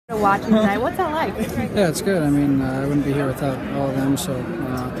Watching tonight, what's that like? Yeah, it's good. I mean, I wouldn't be here without all of them, so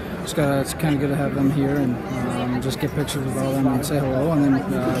it's kind of good to have them here and just get pictures with all of them and say hello, and then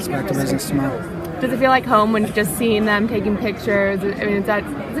it's back to business tomorrow. Does it feel like home when just seeing them taking pictures? I mean,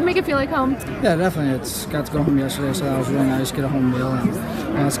 does it make it feel like home? Yeah, definitely. It's got to go home yesterday, so that was really nice. Get a home meal,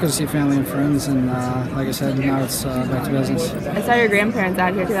 and it's good to see family and friends. And like I said, now it's back to business. I saw your grandparents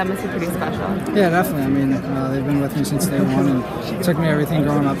out here too. That must be pretty special. Yeah, definitely. I mean, they've been with me since day one, and took me everything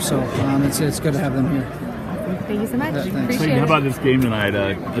growing up. So it's good to have them here. Thank you so much. Yeah, Appreciate How it. about this game tonight?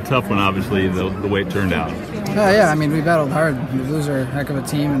 A tough one, obviously, the way it turned out. Yeah, I mean, we battled hard. The Blues are a heck of a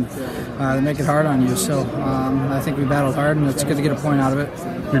team, and they make it hard on you. So I think we battled hard, and it's good to get a point out of it.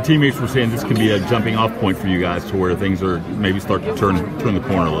 Your teammates were saying this can be a jumping-off point for you guys to where things are maybe start to turn the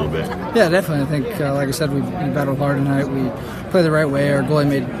corner a little bit. Yeah, definitely. I think, like I said, we battled hard tonight. We played the right way. Our goalie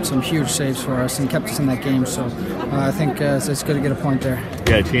made some huge saves for us and kept us in that game. So I think it's good to get a point there.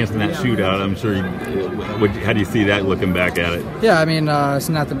 You had a chance in that shootout. I'm sure. How do you see that looking back at it? Yeah, I mean, it's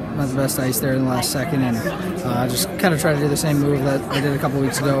not the best ice there in the last second, and just kind of try to do the same move that I did a couple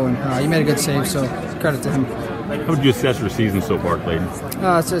weeks ago, and he made a good save, so credit to him. How would you assess your season so far, Clayton?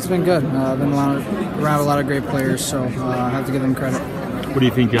 It's been good. I've been around a lot of great players, so I have to give them credit. What do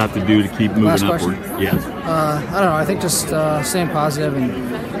you think you have to do to keep moving Last upward? question? Yes. I don't know. I think just staying positive, and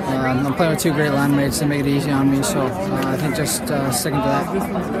I'm playing with two great line mates. They make it easy on me, so I think just sticking to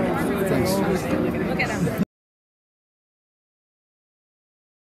that. Thanks.